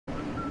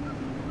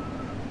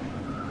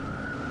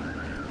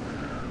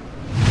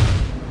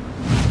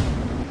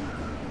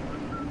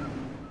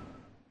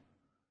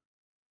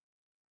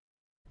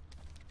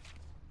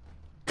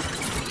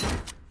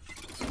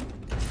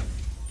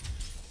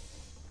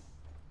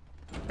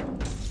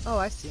Oh,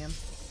 I see him.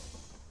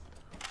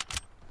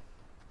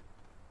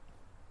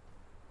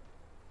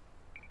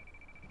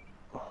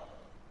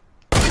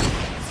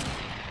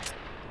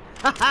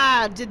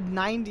 Haha! Did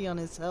 90 on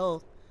his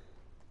health.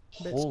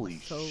 Holy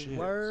shit.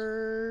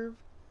 Swerve.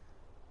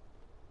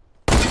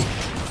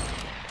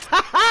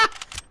 Haha!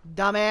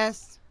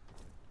 Dumbass.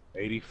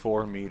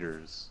 84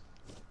 meters.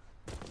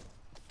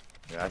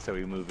 Yeah, I say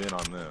we move in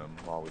on them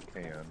while we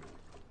can.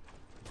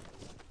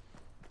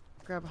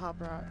 Grab a hop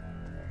rock.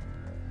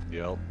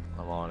 Yep,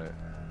 I'm on it.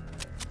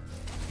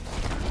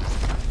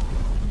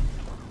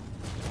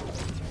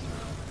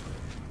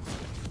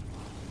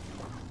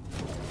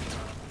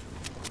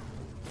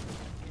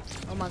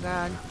 Oh my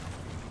god.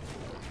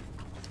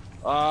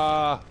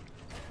 Ah!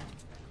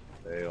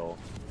 Fail.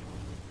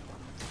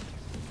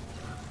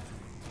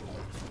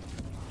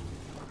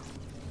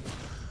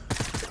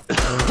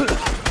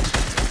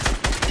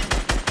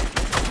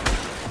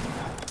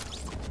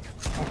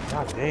 Oh,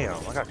 god damn,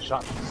 I got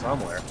shot from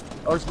somewhere.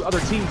 Oh, there's other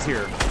teams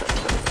here.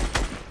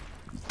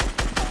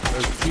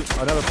 There's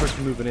another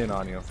person moving in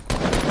on you.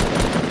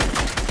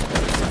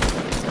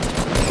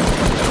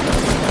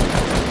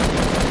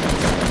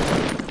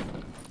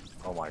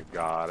 Oh my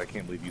god, I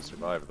can't believe you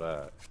survived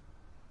that.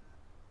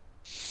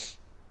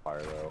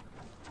 Fire though.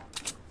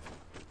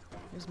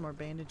 There's more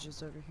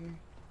bandages over here.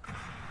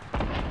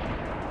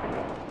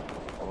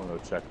 I'm gonna go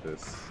check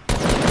this.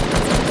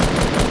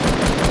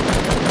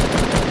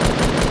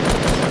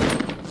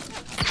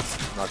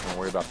 I'm not gonna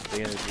worry about the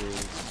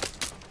bandages.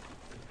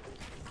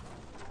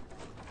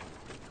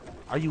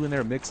 Are you in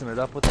there mixing it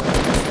up with them?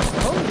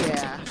 Oh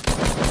yeah.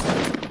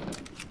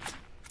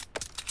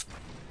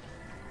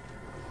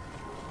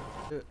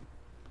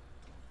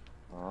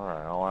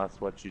 Alright, I'll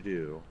ask what you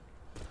do.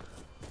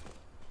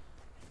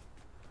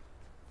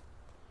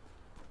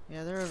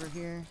 Yeah, they're over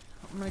here.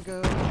 I'm gonna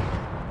go.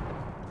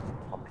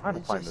 I'm trying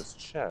to find this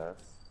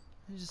chest.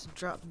 They just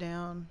drop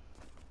down.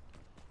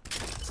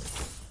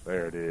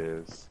 There it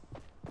is.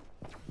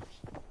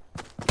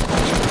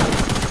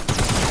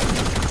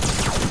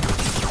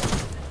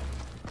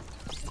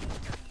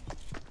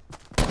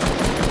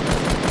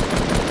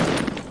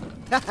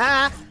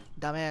 Haha!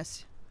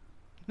 Dumbass.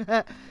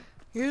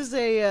 Here's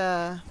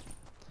a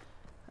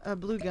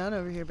blue gun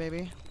over here,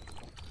 baby.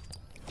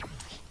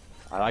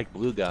 I like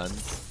blue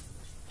guns.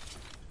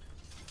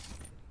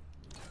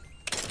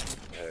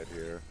 Head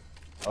here.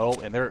 Oh,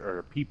 and there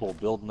are people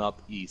building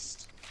up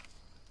east.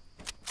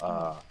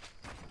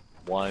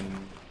 One,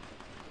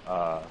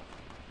 I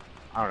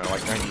don't know,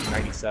 like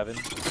 1997.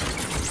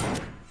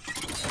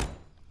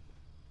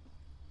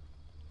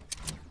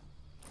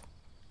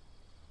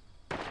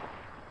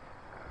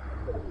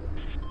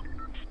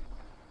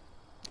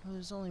 Oh,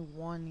 there's only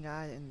one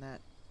guy in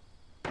that.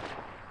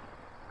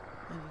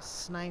 And he's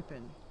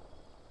sniping.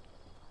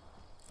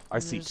 I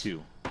see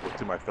two. Look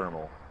to my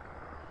thermal.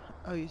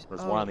 Oh, you.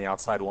 There's one on the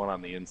outside, one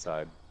on the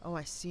inside. Oh,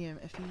 I see him.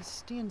 If he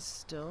stands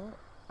still,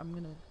 I'm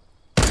gonna.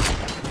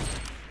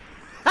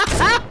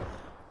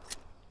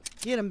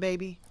 Get him,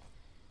 baby.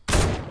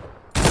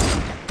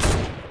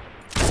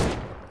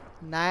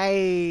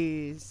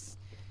 Nice.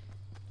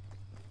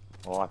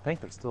 Well, I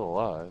think they're still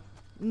alive.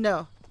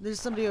 No, there's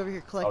somebody over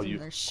here collecting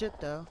their shit,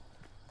 though.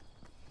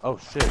 Oh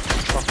shit!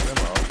 Fuck them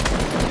up.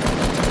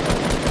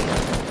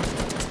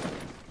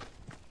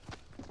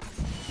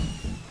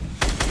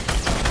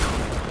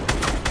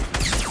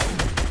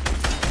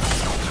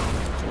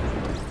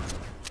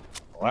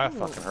 Well, that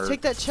fucking hurt.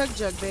 Take that chug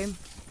jug, babe.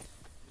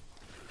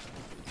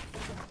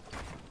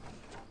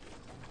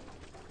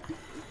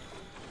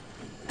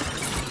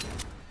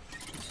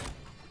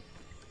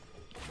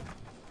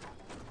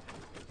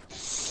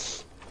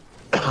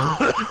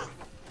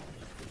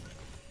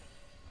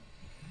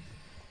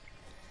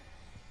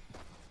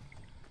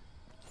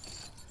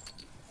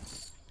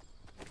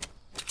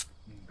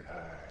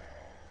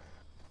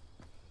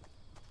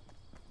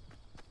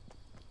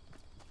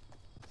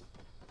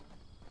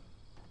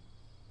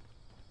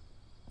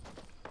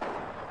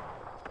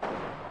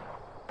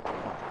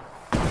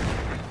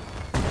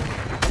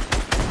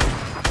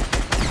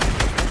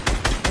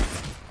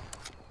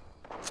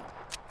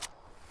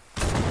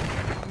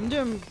 I'm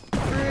doing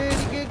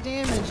pretty good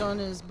damage on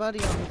his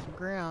buddy on the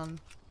ground.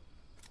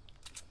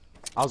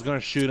 I was gonna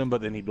shoot him,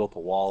 but then he built a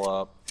wall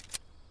up.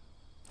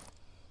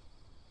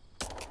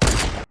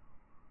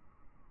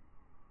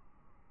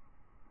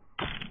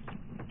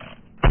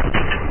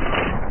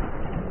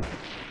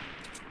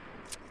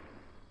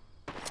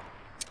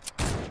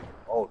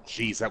 Oh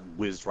jeez, that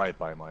whizzed right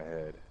by my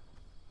head.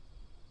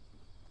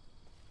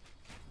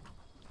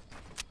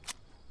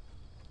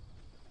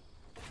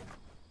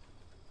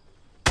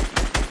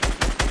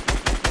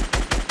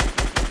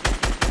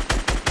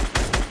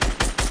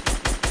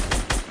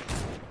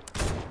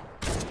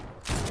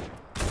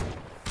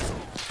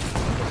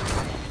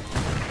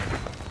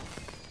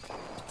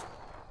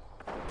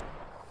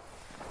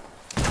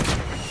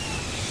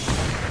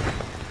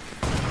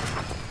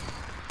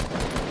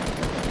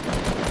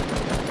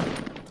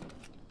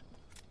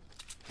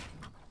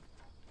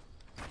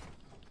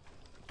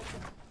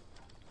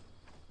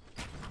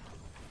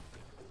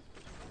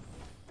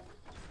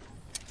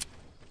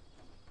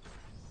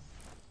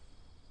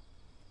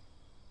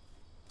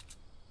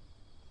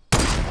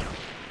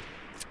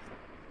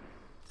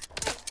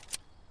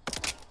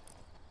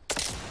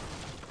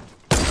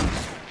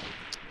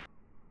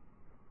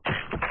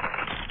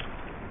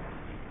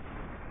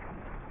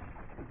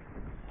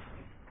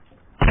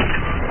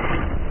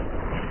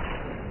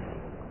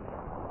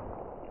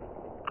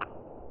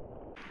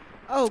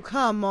 Oh,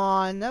 come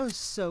on. That was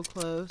so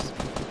close.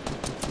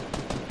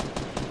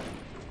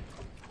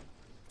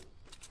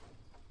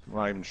 I'm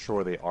not even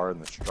sure they are in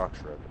the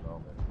structure at the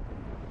moment.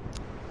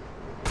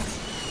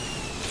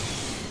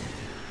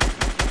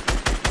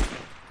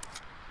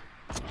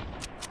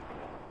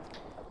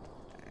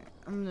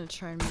 I'm gonna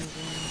try and move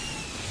in.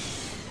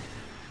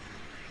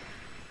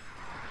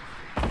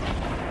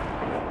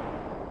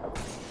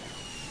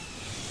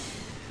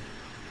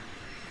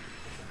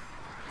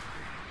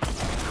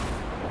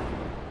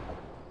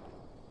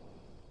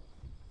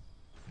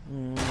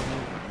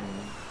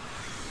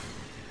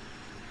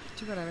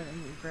 Too bad I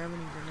didn't grab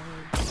any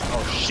grenades.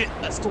 Oh shit,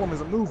 that storm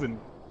isn't moving.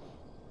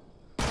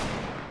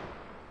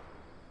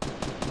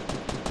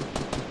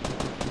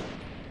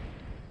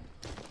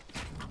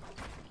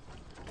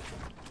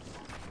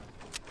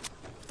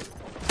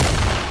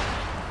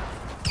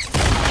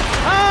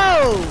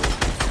 Oh!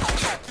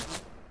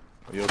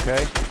 Are you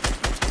okay?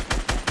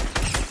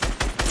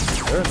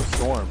 They're in the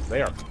storm.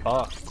 They are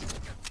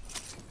fucked.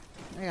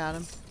 I got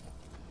him.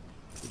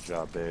 Good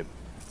job, babe.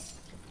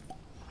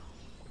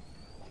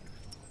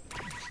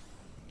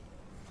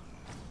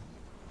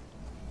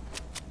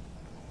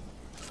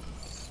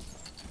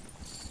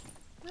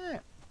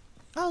 Alright.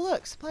 Oh,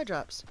 look, supply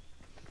drops.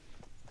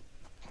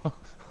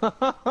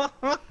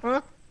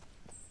 Oh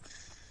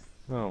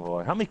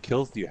boy, how many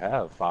kills do you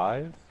have?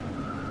 5?